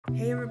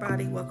Hey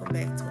everybody, welcome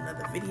back to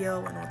another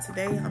video, and on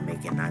today I'm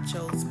making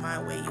nachos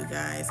my way, you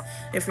guys.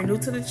 If you're new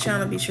to the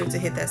channel, be sure to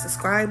hit that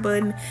subscribe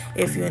button.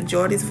 If you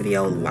enjoyed this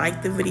video,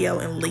 like the video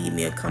and leave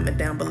me a comment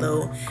down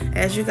below.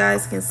 As you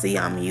guys can see,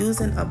 I'm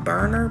using a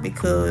burner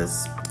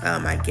because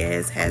my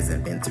gas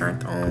hasn't been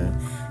turned on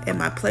at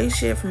my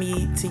place yet for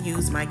me to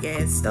use my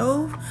gas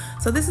stove.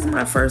 So this is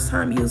my first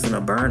time using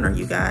a burner,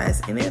 you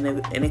guys, and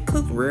it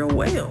cooked real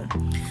well.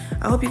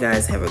 I hope you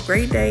guys have a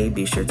great day.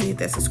 Be sure to hit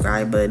that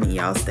subscribe button and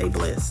y'all stay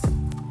blessed.